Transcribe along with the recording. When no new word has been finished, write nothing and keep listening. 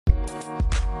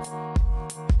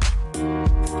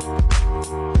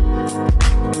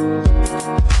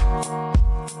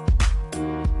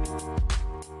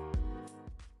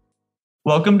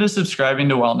Welcome to Subscribing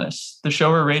to Wellness, the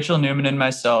show where Rachel Newman and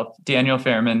myself, Daniel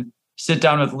Fairman, sit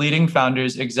down with leading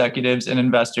founders, executives, and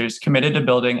investors committed to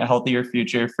building a healthier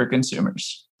future for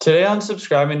consumers. Today on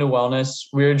Subscribing to Wellness,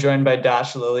 we are joined by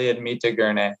Dash, Lilley, and Meeta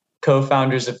Gournay,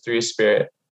 co-founders of Three Spirit.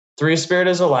 Three Spirit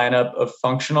is a lineup of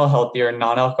functional, healthier,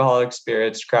 non-alcoholic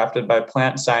spirits crafted by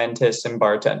plant scientists and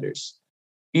bartenders.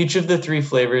 Each of the three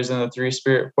flavors in the Three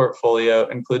Spirit portfolio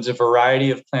includes a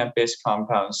variety of plant-based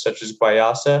compounds such as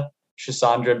guayasa,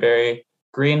 schisandra berry,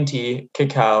 green tea,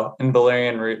 cacao, and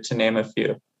valerian root, to name a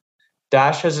few.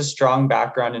 Dash has a strong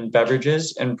background in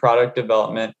beverages and product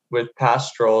development with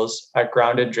past roles at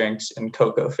Grounded Drinks and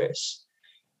Cocoa Face.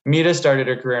 Meeta started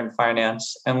her career in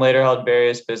finance and later held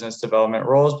various business development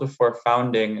roles before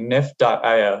founding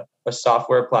NIF.io, a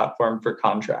software platform for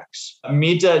contracts.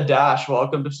 Meeta, Dash,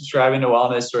 welcome to Subscribing to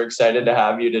Wellness. We're excited to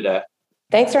have you today.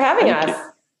 Thanks for having us.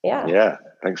 Yeah,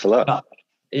 thanks a lot.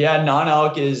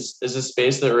 Non-alc is a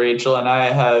space that Rachel and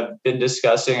I have been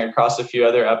discussing across a few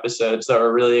other episodes that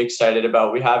we're really excited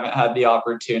about. We haven't had the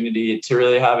opportunity to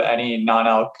really have any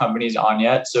non-alc companies on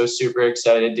yet, so super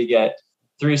excited to get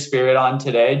Three Spirit on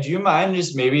today. Do you mind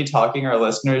just maybe talking our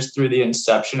listeners through the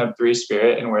inception of Three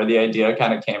Spirit and where the idea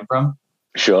kind of came from?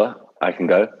 Sure, I can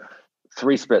go.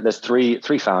 Three Spirit, there's three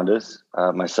founders,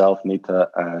 myself, Meeta,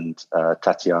 and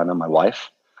Tatiana, my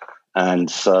wife. And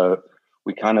so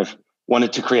we kind of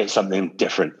wanted to create something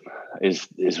different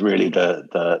is really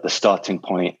the starting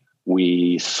point.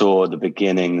 We saw the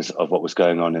beginnings of what was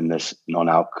going on in this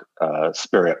non-alc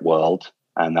spirit world,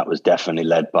 and that was definitely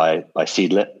led by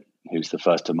Seedlit, who's the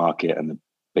first to market and the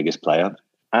biggest player.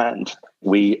 And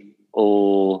we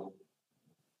all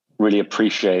really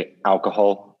appreciate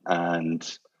alcohol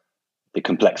and the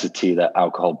complexity that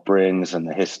alcohol brings, and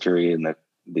the history and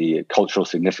the cultural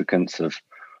significance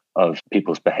of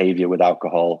people's behavior with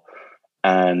alcohol.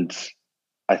 And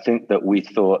I think that we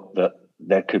thought that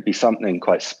there could be something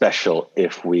quite special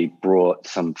if we brought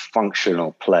some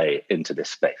functional play into this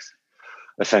space.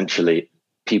 Essentially,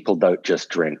 people don't just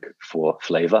drink for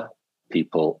flavor,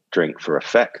 people drink for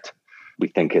effect. We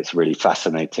think it's really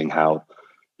fascinating how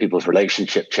people's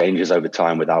relationship changes over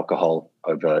time with alcohol,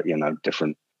 over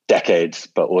different decades,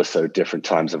 but also different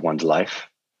times of one's life.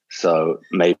 So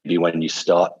maybe when you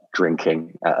start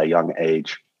drinking at a young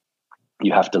age,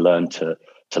 you have to learn to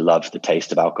love the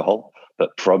taste of alcohol,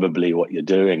 but probably what you're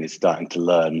doing is starting to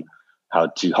learn how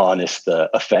to harness the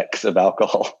effects of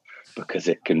alcohol, because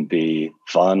it can be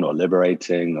fun or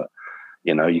liberating, or,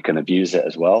 you can abuse it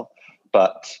as well.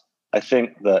 But I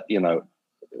think that, in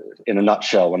a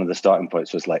nutshell, one of the starting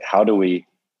points was like, how do we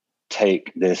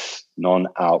take this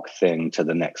non-alc thing to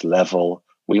the next level?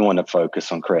 We want to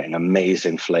focus on creating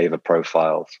amazing flavor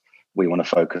profiles. We want to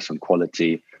focus on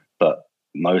quality, but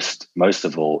most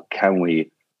of all, can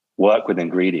we work with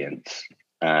ingredients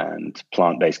and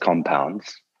plant-based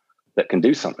compounds that can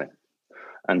do something?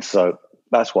 And so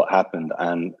that's what happened.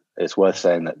 And it's worth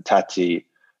saying that Tati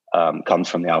comes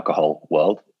from the alcohol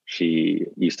world. She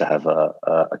used to have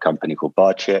a company called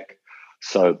Bar Chick.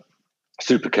 So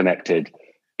super connected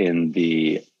in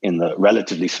the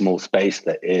relatively small space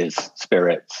that is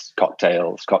spirits,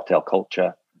 cocktails, cocktail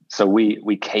culture. So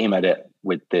we came at it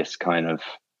with this kind of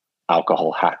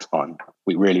alcohol hat on.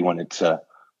 We really wanted to,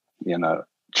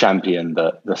 champion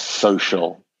the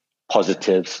social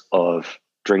positives of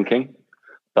drinking,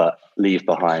 but leave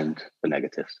behind the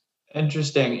negatives.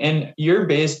 Interesting. And you're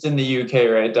based in the UK,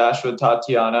 right, Dash, with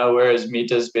Tatiana, whereas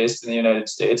Meeta's based in the United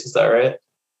States. Is that right?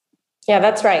 Yeah,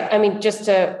 that's right. I mean, just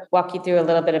to walk you through a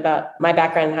little bit about my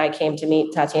background and how I came to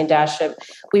meet Tati and Dash,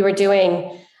 we were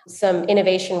doing some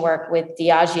innovation work with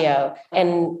Diageo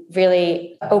and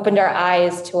really opened our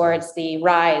eyes towards the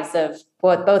rise of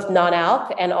both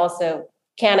non-alc and also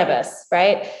cannabis,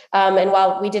 right? And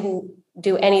while we didn't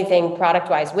do anything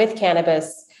product-wise with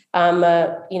cannabis, and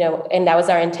that was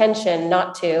our intention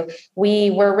not to, we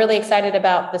were really excited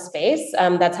about the space.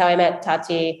 That's how I met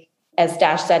Tati, as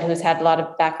Dash said, who's had a lot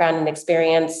of background and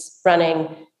experience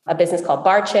running a business called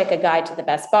Bar Chick, a guide to the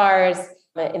best bars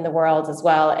in the world as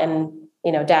well. And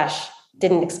Dash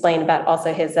didn't explain about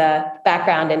also his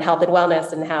background in health and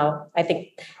wellness, and how I think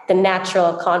the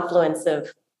natural confluence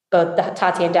of both the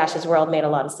Tati and Dash's world made a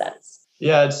lot of sense.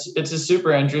 Yeah, it's a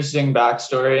super interesting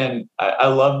backstory. And I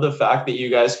love the fact that you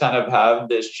guys kind of have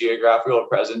this geographical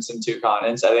presence in two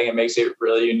continents. I think it makes it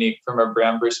really unique from a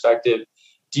brand perspective.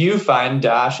 Do you find,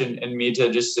 Dash and Meeta,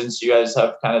 just since you guys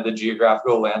have kind of the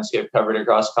geographical landscape covered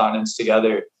across continents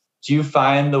together, do you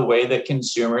find the way that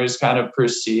consumers kind of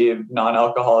perceive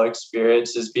non-alcoholic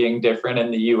spirits as being different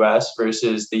in the US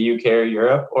versus the UK or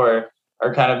Europe, or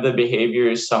are kind of the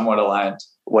behaviors somewhat aligned?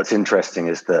 What's interesting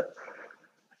is that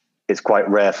it's quite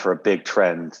rare for a big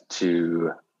trend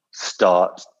to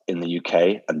start in the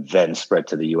UK and then spread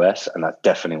to the US. And that's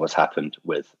definitely what's happened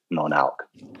with non-alc.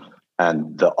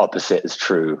 And the opposite is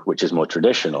true, which is more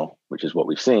traditional, which is what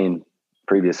we've seen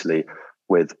previously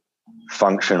with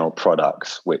functional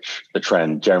products, which the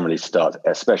trend generally starts,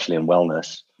 especially in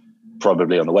wellness,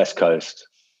 probably on the West Coast,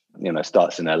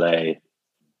 starts in LA,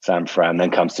 San Fran,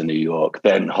 then comes to New York,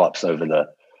 then hops over the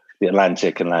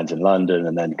Atlantic and lands in London,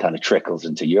 and then kind of trickles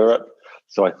into Europe.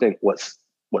 So I think what's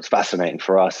fascinating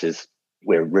for us is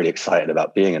we're really excited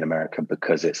about being in America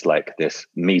because it's like this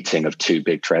meeting of two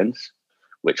big trends,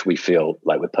 which we feel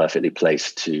like we're perfectly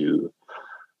placed to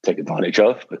take advantage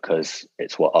of because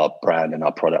it's what our brand and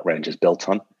our product range is built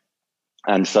on.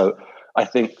 And so I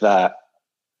think that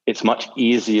it's much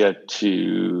easier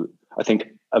I think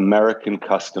American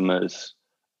customers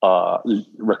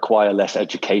require less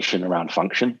education around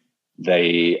function.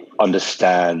 They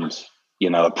understand,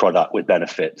 a product with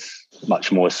benefits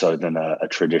much more so than a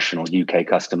traditional UK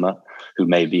customer who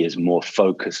maybe is more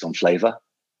focused on flavor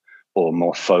or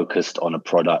more focused on a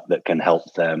product that can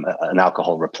help them, an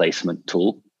alcohol replacement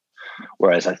tool.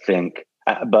 Whereas I think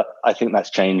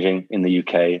that's changing in the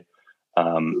UK.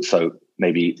 So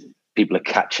maybe people are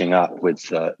catching up with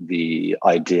the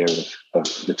idea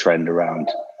of the trend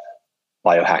around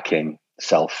biohacking,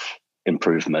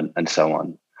 self-improvement, and so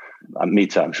on.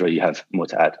 Meeta, I'm sure you have more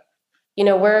to add.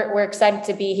 We're excited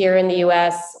to be here in the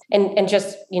US and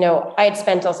just, I had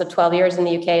spent also 12 years in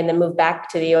the UK and then moved back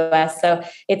to the US. So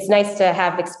it's nice to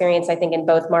have experience, I think, in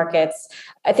both markets.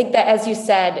 I think that, as you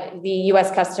said, the US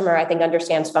customer, I think,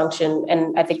 understands function.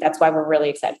 And I think that's why we're really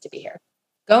excited to be here.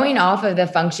 Going off of the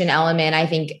function element, I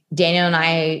think Daniel and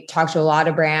I talked to a lot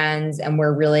of brands and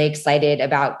we're really excited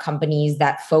about companies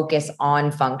that focus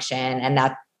on function and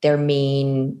that their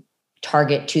main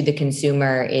target to the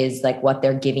consumer is like what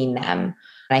they're giving them.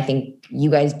 And I think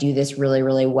you guys do this really,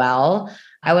 really well.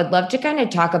 I would love to kind of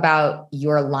talk about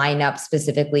your lineup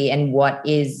specifically and what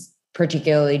is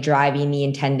particularly driving the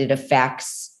intended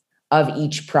effects of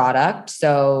each product.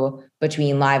 So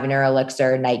between Livener,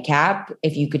 Elixir, Nightcap,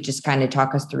 if you could just kind of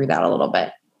talk us through that a little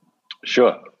bit.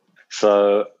 Sure.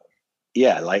 So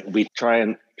we try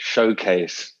and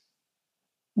showcase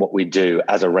what we do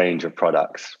as a range of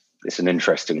products. It's an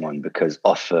interesting one because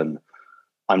often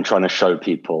I'm trying to show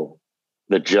people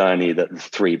the journey that the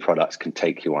three products can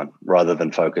take you on rather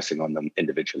than focusing on them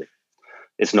individually.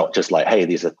 It's not just like, hey,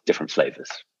 these are different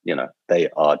flavors. They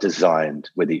are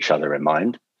designed with each other in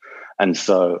mind. And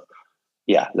so,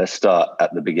 let's start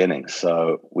at the beginning.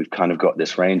 So we've kind of got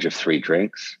this range of 3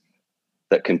 drinks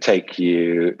that can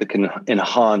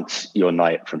enhance your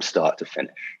night from start to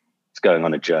finish. It's going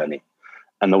on a journey.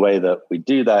 And the way that we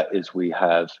do that is we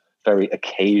have very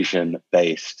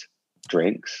occasion-based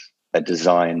drinks. They're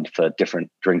designed for different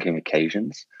drinking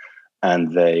occasions,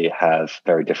 and they have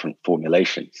very different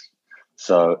formulations.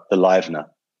 So the Livener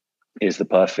is the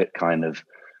perfect kind of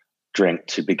drink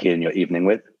to begin your evening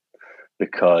with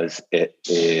because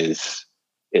it's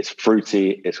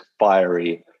fruity, it's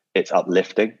fiery, it's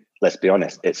uplifting. Let's be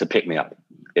honest, it's a pick-me-up.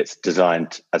 It's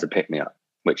designed as a pick-me-up,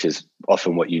 which is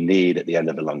often what you need at the end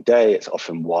of a long day. It's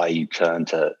often why you turn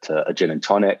to a gin and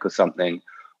tonic or something,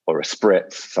 or a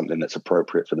spritz, something that's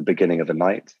appropriate for the beginning of a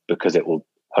night, because it will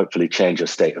hopefully change your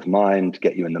state of mind,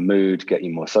 get you in the mood, get you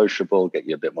more sociable, get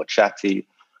you a bit more chatty,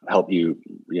 help you,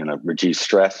 reduce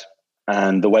stress.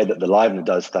 And the way that the Livener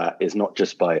does that is not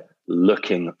just by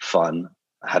looking fun,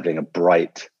 having a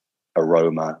bright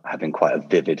aroma, having quite a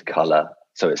vivid color.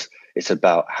 So it's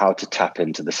about how to tap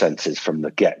into the senses from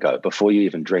the get-go before you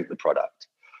even drink the product.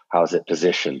 How's it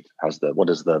positioned? What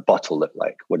does the bottle look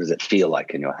like? What does it feel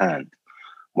like in your hand?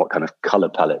 What kind of color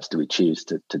palettes do we choose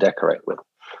to decorate with?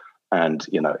 And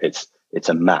it's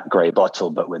a matte gray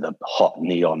bottle, but with a hot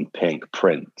neon pink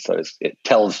print. So it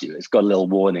tells you, it's got a little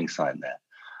warning sign there.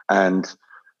 And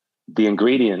the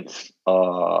ingredients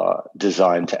are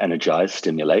designed to energize,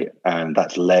 stimulate, and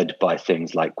that's led by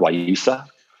things like guayusa,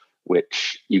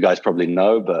 which you guys probably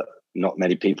know, but not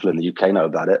many people in the UK know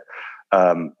about it,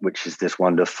 which is this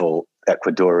wonderful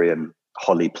Ecuadorian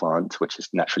holly plant, which is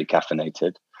naturally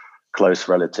caffeinated, close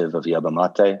relative of yerba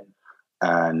mate.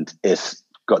 And it's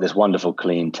got this wonderful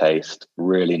clean taste,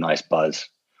 really nice buzz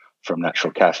from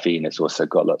natural caffeine. It's also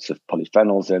got lots of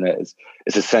polyphenols in it.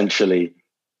 It's essentially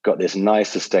got this nice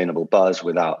sustainable buzz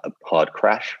without a hard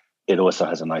crash. It also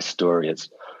has a nice story. It's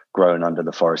grown under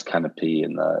the forest canopy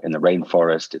in the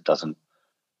rainforest. It doesn't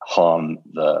harm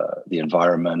the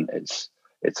environment.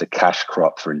 It's a cash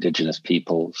crop for indigenous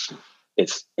peoples.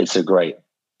 It's a great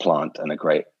plant and a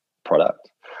great product.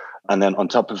 And then on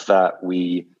top of that,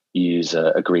 we use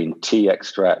a green tea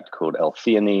extract called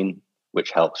L-theanine,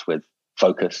 which helps with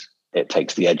focus. It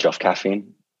takes the edge off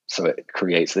caffeine. So it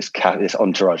creates this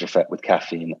entourage effect with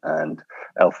caffeine, and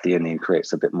L-theanine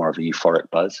creates a bit more of a euphoric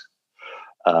buzz.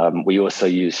 We also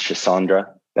use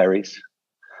Schisandra berries,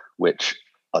 which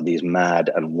are these mad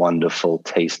and wonderful,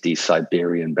 tasty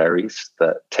Siberian berries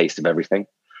that taste of everything.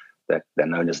 They're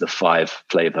known as the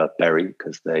 5-flavor berry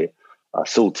because they are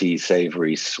salty,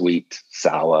 savory, sweet,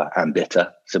 sour, and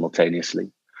bitter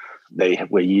simultaneously. They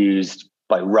were used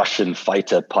by Russian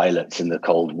fighter pilots in the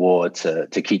Cold War to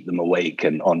keep them awake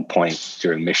and on point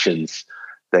during missions.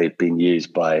 They've been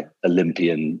used by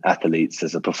Olympian athletes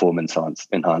as a performance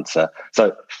enhancer.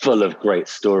 So full of great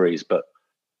stories, but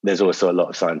there's also a lot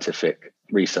of scientific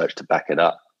research to back it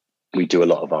up. We do a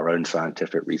lot of our own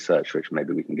scientific research, which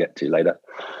maybe we can get to later.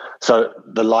 So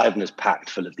the Liven is packed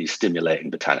full of these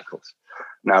stimulating botanicals.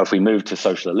 Now, if we move to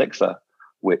Social Elixir,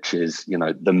 which is,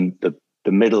 the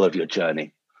middle of your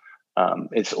journey,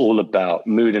 it's all about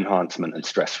mood enhancement and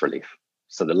stress relief.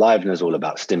 So the Liven is all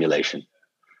about stimulation,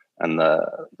 and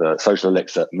the Social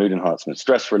Elixir, mood enhancement,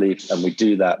 stress relief. And we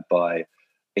do that by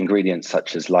ingredients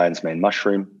such as lion's mane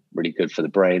mushroom, really good for the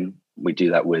brain. We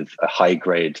do that with a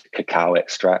high-grade cacao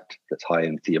extract that's high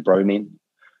in theobromine,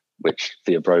 which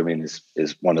theobromine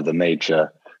is one of the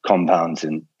major compounds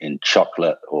in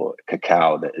chocolate or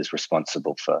cacao that is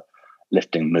responsible for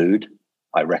lifting mood.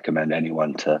 I recommend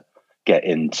anyone to get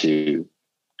into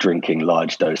drinking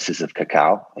large doses of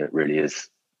cacao. It really is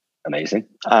amazing.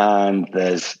 And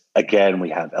we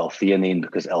have L-theanine,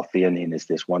 because L-theanine is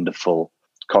this wonderful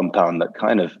compound that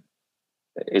kind of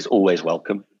is always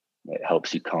welcome. It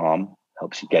helps you calm,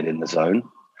 helps you get in the zone.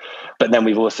 But then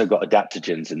we've also got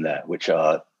adaptogens in there, which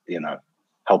are,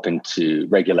 helping to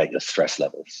regulate your stress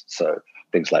levels. So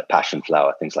things like passion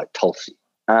flower, things like tulsi.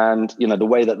 And, the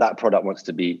way that product wants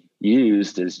to be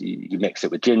used is you mix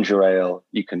it with ginger ale.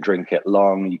 You can drink it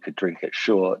long. You could drink it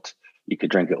short. You could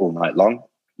drink it all night long.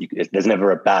 There's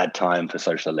never a bad time for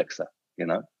Social Elixir,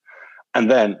 And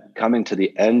then coming to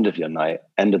the end of your night,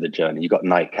 end of the journey, you got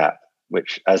Nightcap,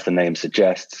 which, as the name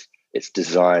suggests, it's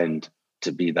designed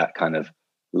to be that kind of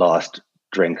last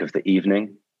drink of the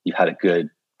evening. You've had a good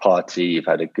party, you've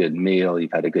had a good meal,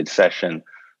 you've had a good session.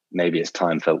 Maybe it's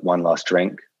time for one last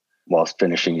drink whilst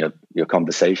finishing your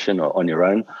conversation or on your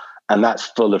own. And that's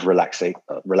full of relaxing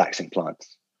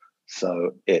plants.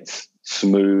 So it's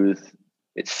smooth,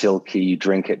 it's silky, you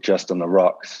drink it just on the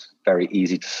rocks, very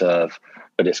easy to serve,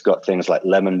 but it's got things like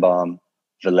lemon balm,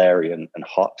 valerian, and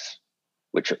hops,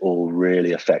 which are all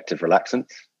really effective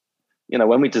relaxants.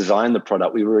 When we designed the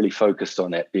product, we were really focused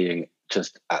on it being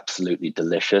just absolutely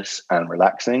delicious and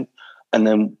relaxing. And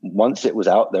then once it was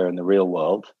out there in the real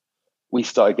world, we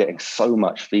started getting so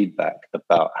much feedback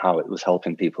about how it was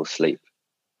helping people sleep.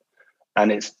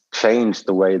 And it's changed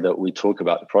the way that we talk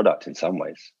about the product in some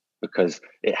ways, because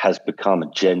it has become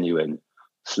a genuine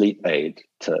sleep aid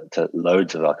to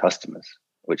loads of our customers,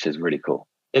 which is really cool.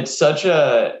 It's such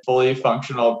a fully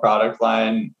functional product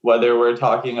line, whether we're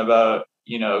talking about,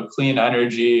 clean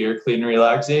energy or clean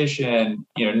relaxation,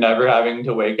 never having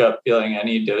to wake up feeling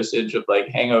any dosage of like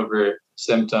hangover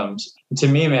symptoms. To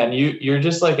me, man, you're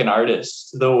just like an artist.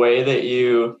 The way that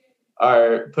you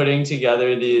are putting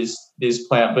together these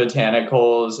plant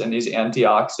botanicals and these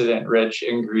antioxidant rich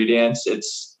ingredients,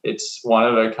 it's one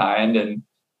of a kind. And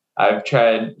I've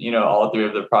tried, all 3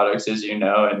 of the products, as you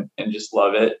know, and just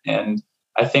love it. And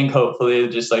I think hopefully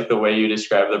just like the way you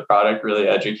describe the product really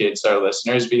educates our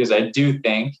listeners, because I do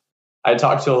think I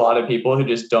talk to a lot of people who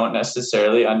just don't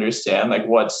necessarily understand like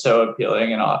what's so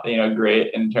appealing and,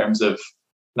 great in terms of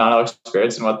non-alcoholic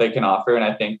spirits and what they can offer. And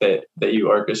I think that you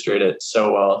orchestrate it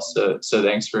so well. So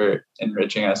thanks for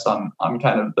enriching us on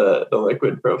kind of the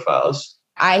liquid profiles.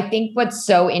 I think what's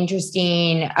so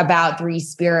interesting about Three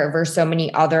Spirit versus so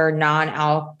many other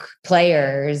non-alc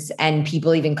players and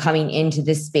people even coming into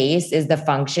this space is the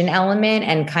function element,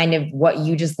 and kind of what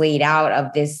you just laid out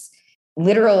of this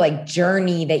literal like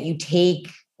journey that you take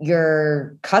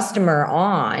your customer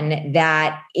on,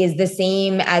 that is the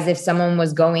same as if someone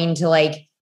was going to like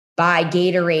buy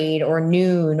Gatorade or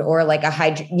Noon or like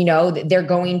they're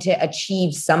going to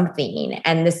achieve something.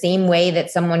 And the same way that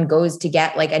someone goes to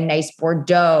get like a nice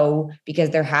Bordeaux because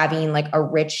they're having like a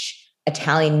rich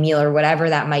Italian meal or whatever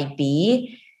that might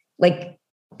be, like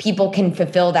people can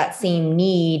fulfill that same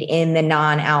need in the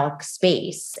non-alc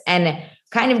space. And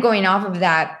kind of going off of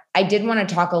that, I did want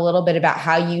to talk a little bit about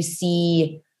how you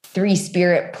see Three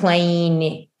Spirit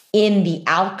playing in the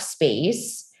alc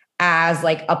space as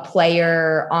like a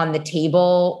player on the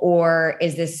table, or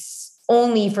is this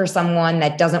only for someone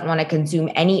that doesn't want to consume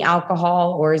any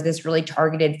alcohol, or is this really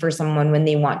targeted for someone when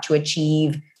they want to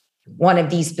achieve one of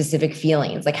these specific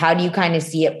feelings? Like, how do you kind of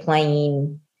see it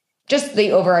playing just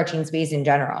the overarching space in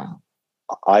general?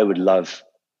 I would love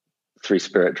Three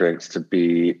Spirit drinks to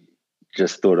be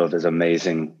just thought of as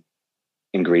amazing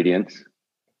ingredients.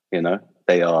 You know,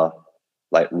 they are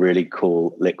like really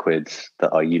cool liquids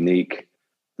that are unique,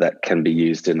 that can be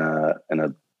used in a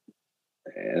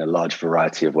large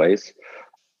variety of ways.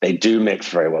 They do mix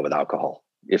very well with alcohol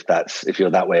if you're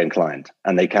that way inclined,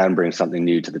 and they can bring something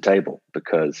new to the table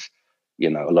because, you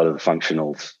know, a lot of the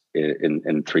functionals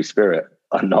in Three Spirit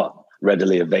are not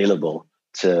readily available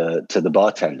to the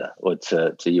bartender or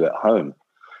to you at home.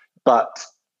 But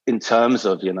in terms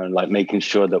of, you know, like making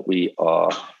sure that we are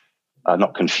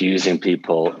not confusing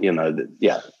people, you know,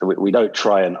 we don't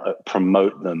try and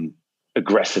promote them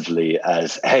aggressively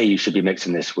as, hey, you should be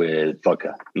mixing this with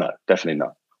vodka. No, definitely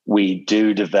not. We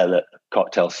do develop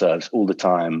cocktail serves all the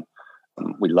time.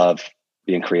 We love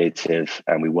being creative,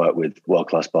 and we work with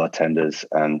world-class bartenders.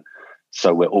 And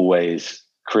so we're always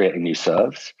creating new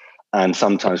serves. And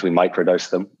sometimes we microdose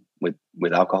them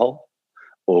with alcohol,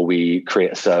 or we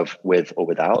create a serve with or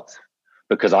without,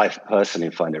 because I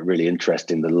personally find it really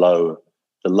interesting. The low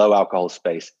alcohol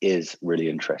space is really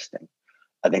interesting.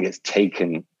 I think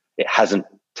it hasn't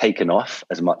taken off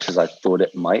as much as I thought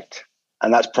it might.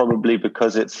 And that's probably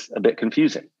because it's a bit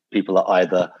confusing. People are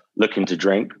either looking to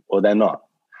drink or they're not.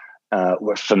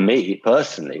 Where for me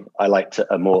personally, I like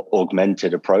a more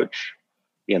augmented approach,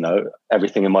 you know,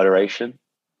 everything in moderation.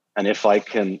 And if I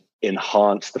can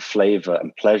enhance the flavor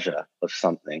and pleasure of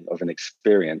something, of an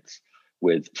experience,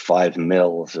 with 5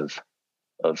 mils of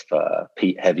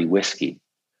peat heavy whiskey,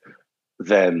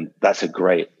 then that's a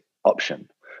great option.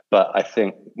 But I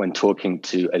think when talking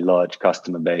to a large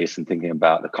customer base and thinking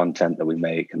about the content that we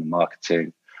make and the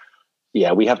marketing,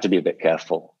 we have to be a bit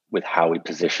careful with how we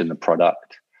position the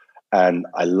product. And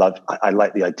I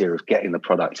like the idea of getting the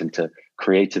product into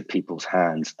creative people's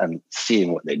hands and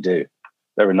seeing what they do.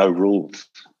 There are no rules,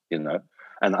 you know.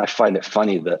 And I find it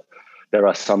funny that there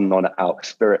are some non-alc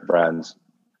spirit brands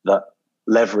that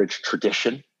leverage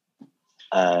tradition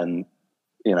and,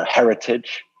 you know,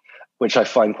 heritage, which I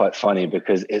find quite funny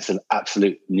because it's an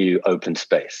absolute new open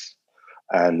space.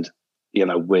 And, you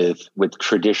know, with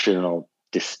traditional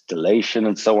distillation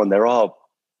and so on, there are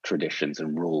traditions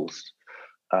and rules.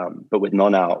 But with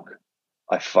non-alc,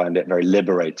 I find it very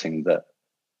liberating that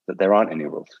there aren't any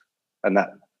rules. And that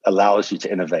allows you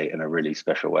to innovate in a really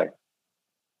special way.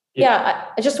 Yeah,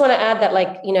 I just want to add that,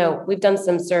 like, you know, we've done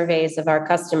some surveys of our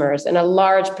customers, and a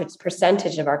large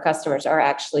percentage of our customers are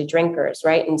actually drinkers,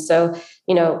 right? And so,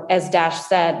 you know, as Dash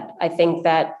said, I think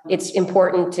that it's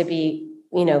important to be,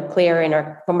 you know, clear in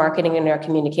our marketing and our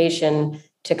communication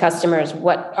to customers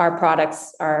what our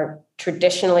products are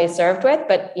traditionally served with,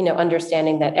 but, you know,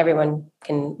 understanding that everyone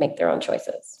can make their own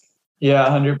choices. Yeah,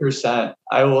 100%.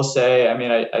 I will say, I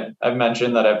mean, I've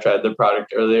mentioned that I've tried the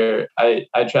product earlier. I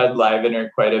tried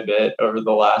Livener quite a bit over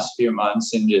the last few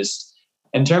months, and just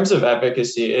in terms of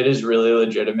efficacy, it is really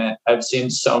legitimate. I've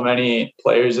seen so many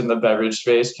players in the beverage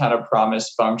space kind of promise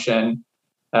function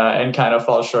and kind of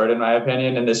fall short, in my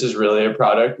opinion. And this is really a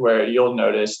product where you'll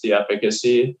notice the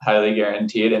efficacy, highly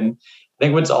guaranteed. And I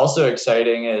think what's also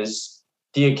exciting is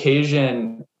the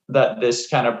occasion that this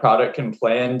kind of product can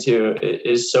play into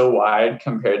is so wide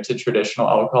compared to traditional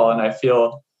alcohol. And I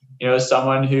feel, you know, as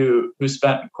someone who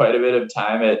spent quite a bit of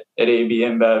time at AB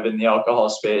InBev in the alcohol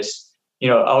space, you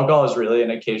know, alcohol is really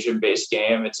an occasion-based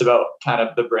game. It's about kind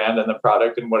of the brand and the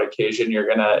product and what occasion you're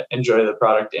going to enjoy the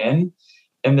product in.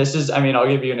 And this is, I mean, I'll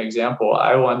give you an example.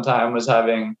 I one time was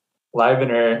having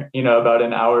Livener, you know, about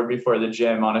an hour before the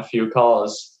gym on a few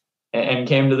calls, and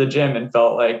came to the gym and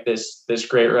felt like this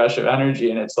great rush of energy.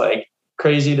 And it's like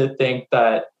crazy to think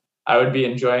that I would be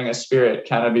enjoying a spirit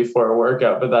kind of before a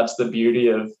workout, but that's the beauty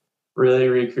of really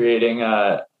recreating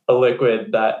a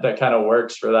liquid that kind of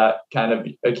works for that kind of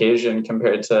occasion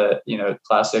compared to, you know,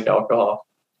 classic alcohol.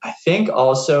 I think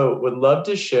also would love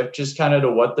to shift just kind of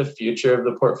to what the future of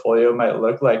the portfolio might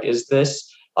look like. Is this,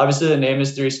 obviously the name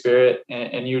is Three Spirit,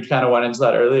 and you kind of went into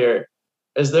that earlier.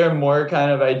 Is there more kind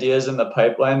of ideas in the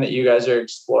pipeline that you guys are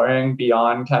exploring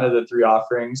beyond kind of the 3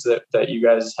 offerings that you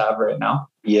guys have right now?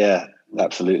 Yeah,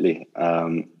 absolutely.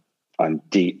 I'm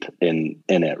deep in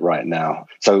it right now.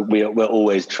 So we're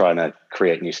always trying to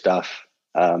create new stuff.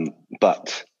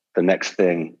 But the next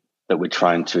thing that we're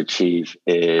trying to achieve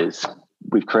is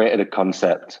we've created a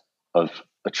concept of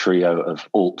a trio of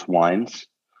alt wines.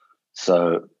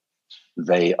 So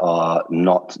they are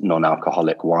not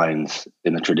non-alcoholic wines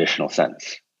in the traditional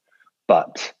sense.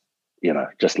 But,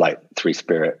 just like Three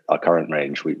Spirit, our current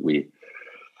range, we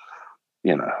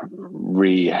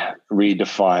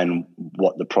redefine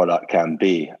what the product can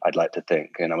be, I'd like to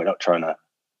think. We're not trying to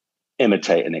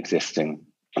imitate an existing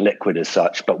liquid as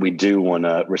such, but we do want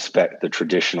to respect the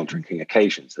traditional drinking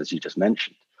occasions, as you just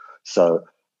mentioned. So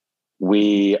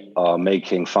we are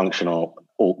making functional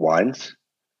alt wines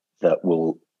that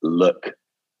will look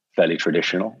fairly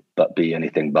traditional, but be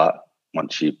anything but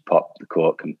once you pop the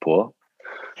cork and pour.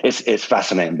 It's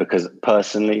fascinating because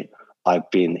personally, I've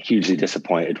been hugely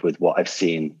disappointed with what I've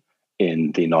seen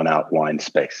in the non-alc wine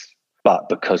space. But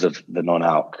because of the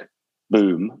non-alc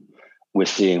boom, we're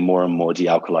seeing more and more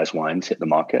de-alcoholized wines hit the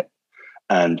market.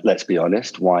 And let's be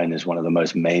honest, wine is one of the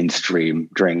most mainstream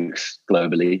drinks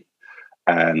globally.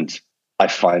 And I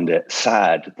find it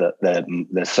sad that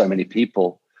there's so many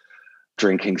people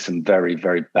drinking some very,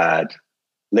 very bad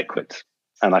liquids.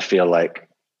 And I feel like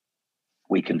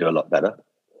we can do a lot better.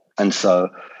 And so,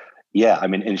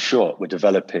 in short, we're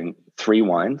developing 3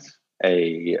 wines,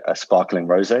 a sparkling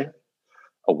rosé,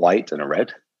 a white and a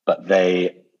red, but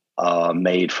they are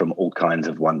made from all kinds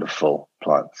of wonderful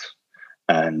plants.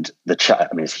 And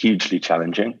it's hugely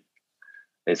challenging.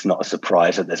 It's not a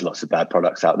surprise that there's lots of bad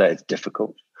products out there. It's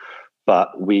difficult.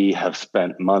 But we have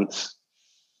spent months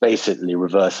basically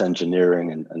reverse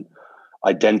engineering and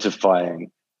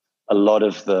identifying a lot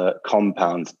of the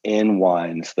compounds in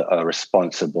wines that are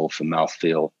responsible for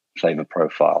mouthfeel, flavor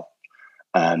profile.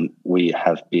 And we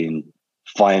have been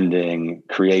finding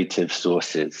creative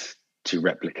sources to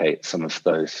replicate some of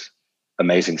those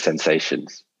amazing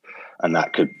sensations. And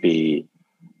that could be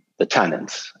the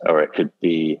tannins, or it could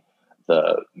be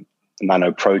the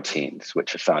nanoproteins,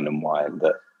 which are found in wine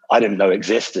that I didn't know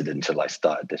existed until I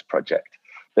started this project.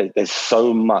 But there's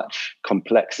so much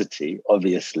complexity,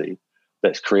 obviously,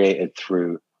 that's created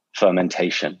through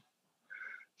fermentation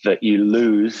that you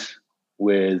lose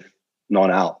with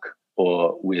non-alc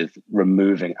or with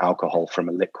removing alcohol from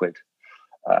a liquid.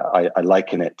 I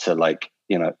liken it to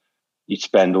you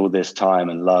spend all this time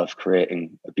and love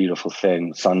creating a beautiful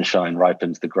thing. Sunshine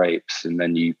ripens the grapes, and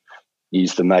then you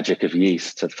use the magic of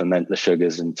yeast to ferment the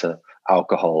sugars into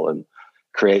alcohol and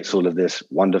creates all of this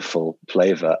wonderful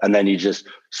flavor. And then you just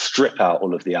strip out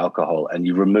all of the alcohol and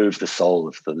you remove the soul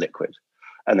of the liquid.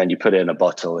 And then you put it in a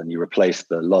bottle and you replace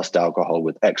the lost alcohol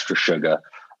with extra sugar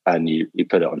and you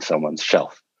put it on someone's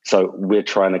shelf. So we're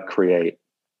trying to create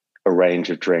a range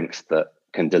of drinks that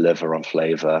can deliver on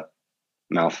flavor,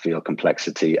 mouthfeel,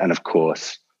 complexity, and of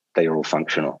course, they are all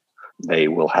functional. They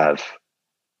will have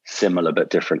similar but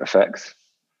different effects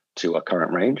to our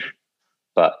current range,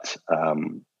 but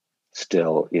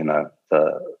still,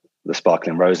 the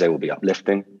sparkling rosé will be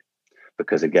uplifting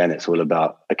because, again, it's all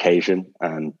about occasion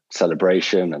and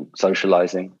celebration and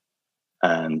socializing.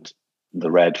 And the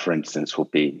red, for instance, will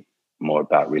be more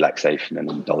about relaxation and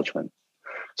indulgence.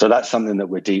 So that's something that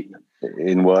we're deep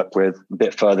in work with. A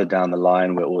bit further down the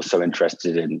line, we're also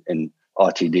interested in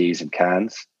RTDs and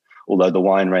cans, although the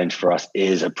wine range for us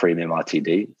is a premium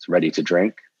RTD. It's ready to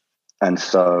drink. And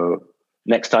so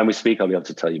next time we speak, I'll be able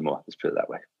to tell you more. Let's put it that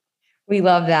way. We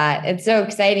love that. It's so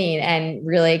exciting and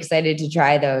really excited to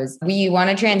try those. We want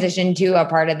to transition to a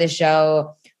part of the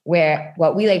show where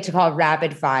what we like to call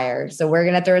rapid fire. So we're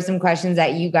going to throw some questions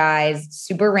at you guys,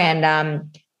 super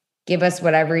random. Give us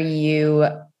whatever you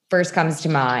first comes to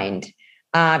mind.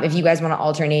 If you guys want to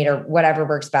alternate or whatever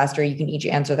works best, or you can each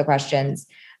answer the questions.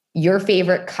 Your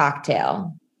favorite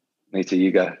cocktail? Meeta,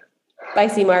 you go.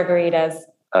 Spicy margaritas.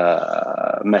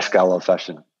 Mezcal old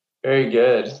fashioned. Very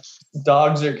good.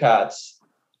 Dogs or cats?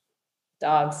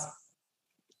 Dogs.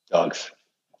 Dogs.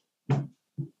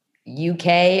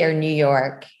 UK or New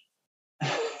York?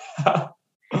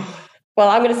 Well,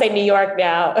 I'm going to say New York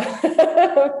now.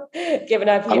 Given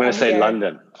up, I'm going to say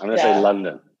London. Say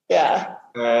London. Yeah.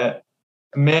 All right.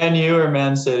 Man U or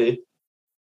Man City?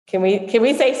 Can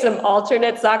we say some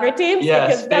alternate soccer teams?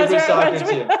 Yes. Favorite soccer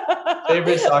team.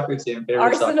 Favorite soccer team.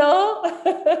 Arsenal.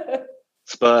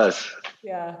 Spurs.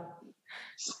 Yeah.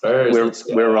 Spurs.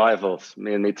 We're rivals.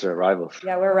 Me and Meeta are rivals.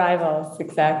 Yeah, we're rivals.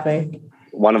 Exactly.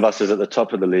 One of us is at the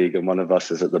top of the league and one of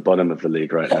us is at the bottom of the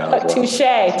league right now. As well. Touche.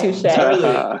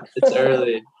 It's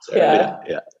early.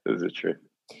 Yeah, this is true.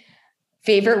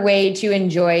 Favorite way to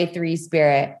enjoy Three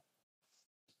Spirit?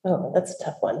 Oh, that's a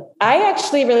tough one. I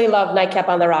actually really love Nightcap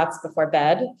on the Rocks before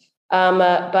bed.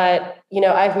 But,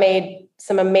 I've made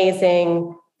some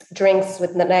amazing drinks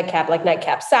with the nightcap, like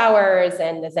nightcap sours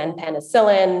and the Zen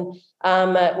penicillin,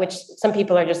 which some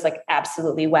people are just like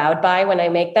absolutely wowed by when I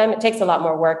make them. It takes a lot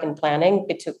more work and planning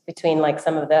between like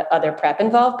some of the other prep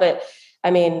involved, but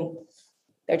I mean,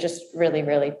 they're just really,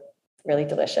 really, really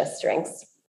delicious drinks.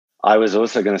 I was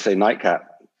also going to say nightcap.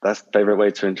 That's the favorite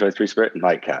way to enjoy Three Spirit,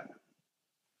 nightcap.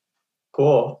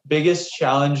 Cool. Biggest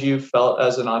challenge you felt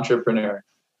as an entrepreneur?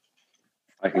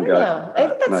 I can go. I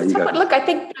think that's a tough one. Look, I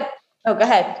think. Oh, go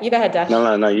ahead. You go ahead, Dash.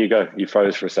 No, you go. You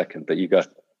froze for a second, but you go.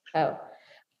 Oh,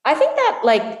 I think that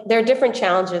like there are different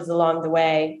challenges along the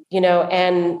way,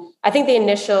 and I think the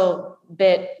initial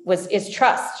bit is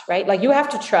trust, right? Like you have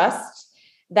to trust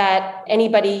that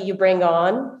anybody you bring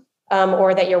on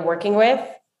or that you're working with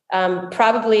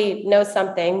probably knows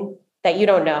something that you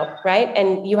don't know, right?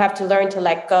 And you have to learn to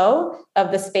let go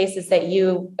of the spaces that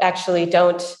you actually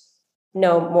don't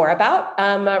know more about,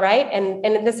 right?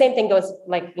 And the same thing goes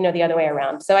like, the other way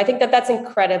around. So I think that that's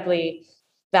incredibly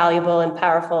valuable and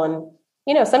powerful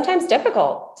and, sometimes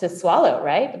difficult to swallow,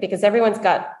 right? Because everyone's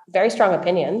got very strong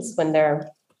opinions when they're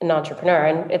an entrepreneur,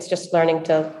 and it's just learning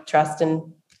to trust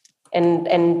and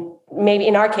maybe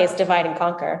in our case, divide and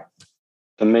conquer.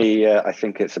 For me, I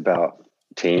think it's about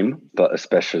team, but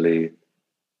especially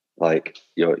like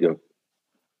your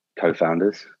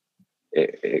co-founders.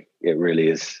 It really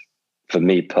is. For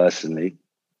me personally,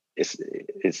 it's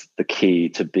the key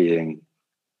to being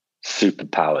super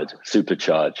powered,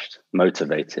 supercharged,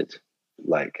 motivated.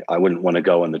 Like I wouldn't want to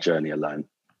go on the journey alone.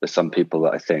 There's some people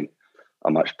that I think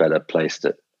are much better placed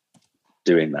at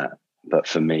doing that. But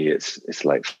for me, it's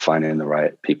like finding the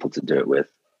right people to do it with.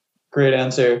 Great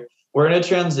answer. We're in a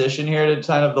transition here to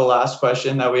kind of the last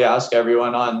question that we ask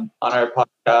everyone on our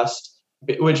podcast,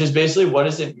 which is basically, what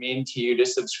does it mean to you to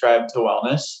subscribe to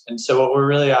wellness? And so what we're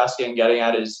really asking and getting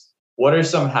at is, what are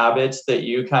some habits that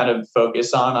you kind of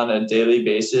focus on a daily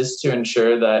basis to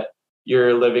ensure that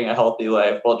you're living a healthy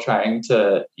life while trying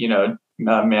to,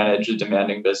 manage a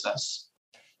demanding business?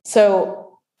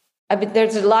 So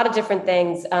there's a lot of different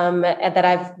things that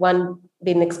I've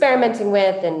been experimenting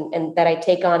with and that I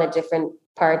take on at different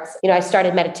parts. I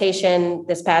started meditation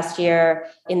this past year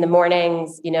in the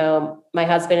mornings. My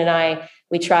husband and I,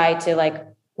 we try to like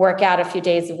work out a few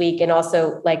days a week and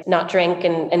also like not drink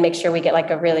and make sure we get like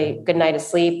a really good night of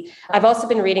sleep. I've also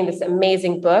been reading this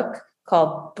amazing book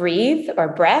called Breathe or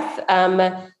Breath.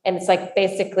 And it's like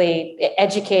basically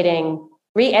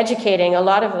re-educating a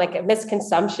lot of like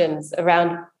misconceptions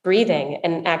around breathing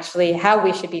and actually how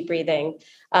we should be breathing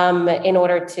in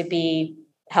order to be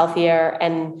healthier.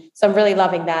 And so I'm really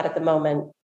loving that at the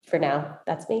moment. For now,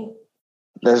 that's me.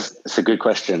 It's a good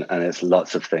question. And it's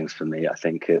lots of things for me. I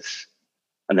think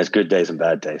and there's good days and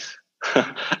bad days.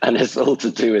 And it's all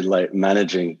to do with like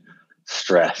managing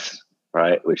stress,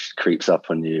 right? Which creeps up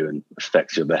on you and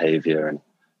affects your behavior and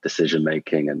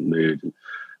decision-making and mood.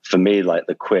 For me, like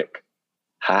the quick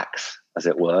hacks, as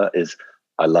it were, is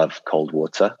I love cold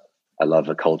water. I love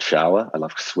a cold shower. I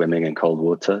love swimming in cold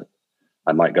water.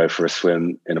 I might go for a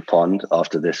swim in a pond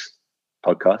after this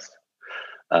podcast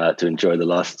to enjoy the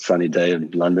last sunny day in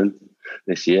London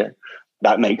this year.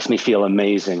 That makes me feel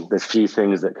amazing. There's few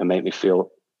things that can make me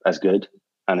feel as good,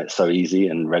 and it's so easy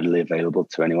and readily available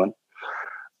to anyone.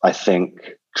 I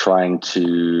think trying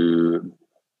to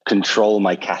control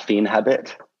my caffeine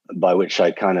habit, by which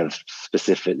I kind of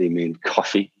specifically mean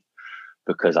coffee,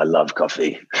 because I love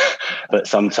coffee. But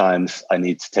sometimes I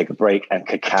need to take a break, and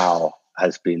cacao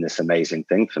has been this amazing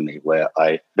thing for me where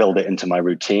I build it into my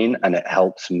routine and it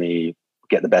helps me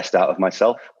get the best out of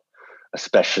myself,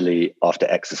 especially after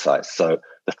exercise. So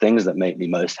the things that make me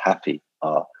most happy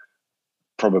are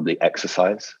probably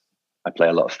exercise. I play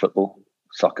a lot of football,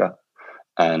 soccer.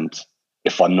 And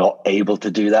if I'm not able to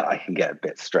do that, I can get a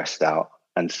bit stressed out.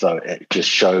 And so it just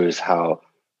shows how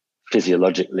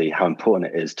physiologically, how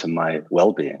important it is to my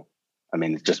well-being. I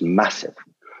mean, it's just massive.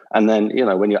 And then,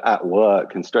 when you're at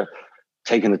work and stress,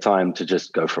 taking the time to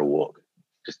just go for a walk,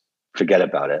 just forget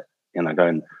about it, go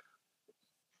and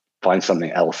find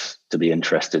something else to be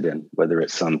interested in, whether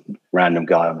it's some random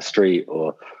guy on the street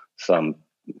or some,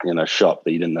 shop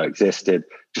that you didn't know existed,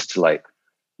 just to like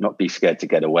not be scared to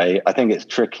get away. I think it's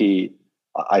tricky.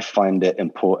 I find it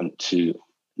important to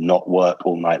not work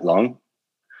all night long.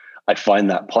 I find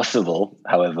that possible,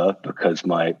 however, because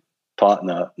my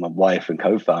partner, my wife and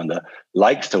co-founder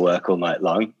likes to work all night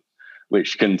long,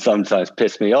 which can sometimes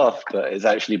piss me off, but is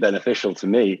actually beneficial to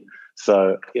me.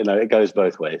 So, it goes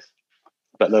both ways.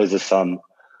 But those are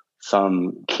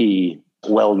some key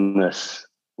wellness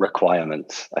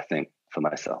requirements, I think, for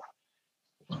myself.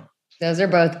 Those are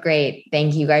both great.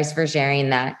 Thank you guys for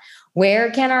sharing that.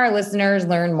 Where can our listeners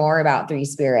learn more about Three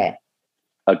Spirit?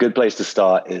 A good place to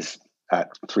start is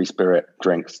at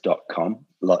threespiritdrinks.com.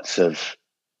 Lots of,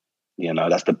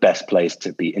 that's the best place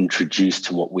to be introduced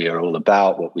to what we are all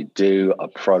about, what we do, our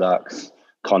products,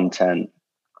 content.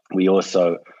 We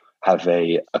also have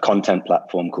a content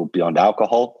platform called Beyond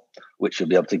Alcohol, which you'll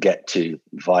be able to get to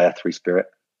via Three Spirit.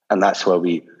 And that's where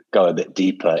we go a bit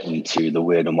deeper into the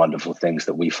weird and wonderful things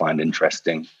that we find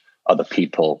interesting, other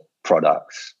people,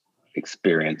 products,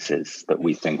 experiences that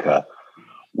we think are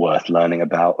worth learning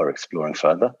about or exploring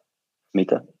further.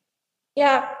 Meeta?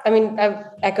 Yeah, I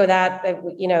echo that.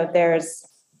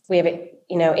 We have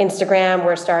Instagram.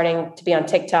 We're starting to be on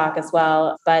TikTok as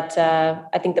well. But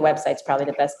I think the website's probably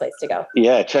the best place to go.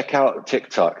 Yeah, check out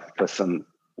TikTok for some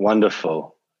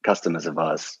wonderful customers of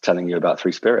ours telling you about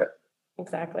Three Spirit.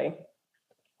 Exactly.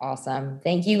 Awesome.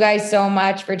 Thank you guys so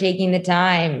much for taking the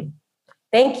time.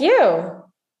 Thank you.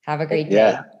 Have a great day.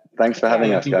 Yeah. Thanks for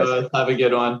having us, guys. Both. Have a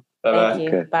good one. Bye-bye. Thank you.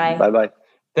 Okay. Bye. Bye-bye.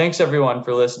 Thanks, everyone,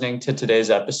 for listening to today's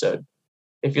episode.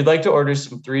 If you'd like to order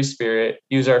some Three Spirit,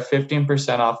 use our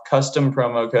 15% off custom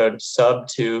promo code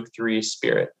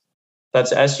SUB23Spirit.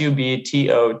 That's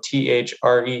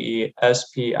SUBTOTHREESPIRIT,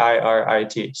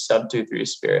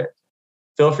 SUB23Spirit.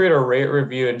 Feel free to rate,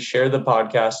 review, and share the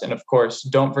podcast. And of course,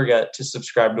 don't forget to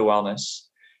subscribe to Wellness.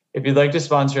 If you'd like to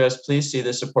sponsor us, please see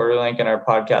the supporter link in our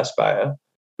podcast bio.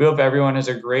 We hope everyone has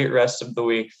a great rest of the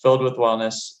week filled with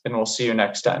wellness, and we'll see you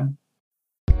next time.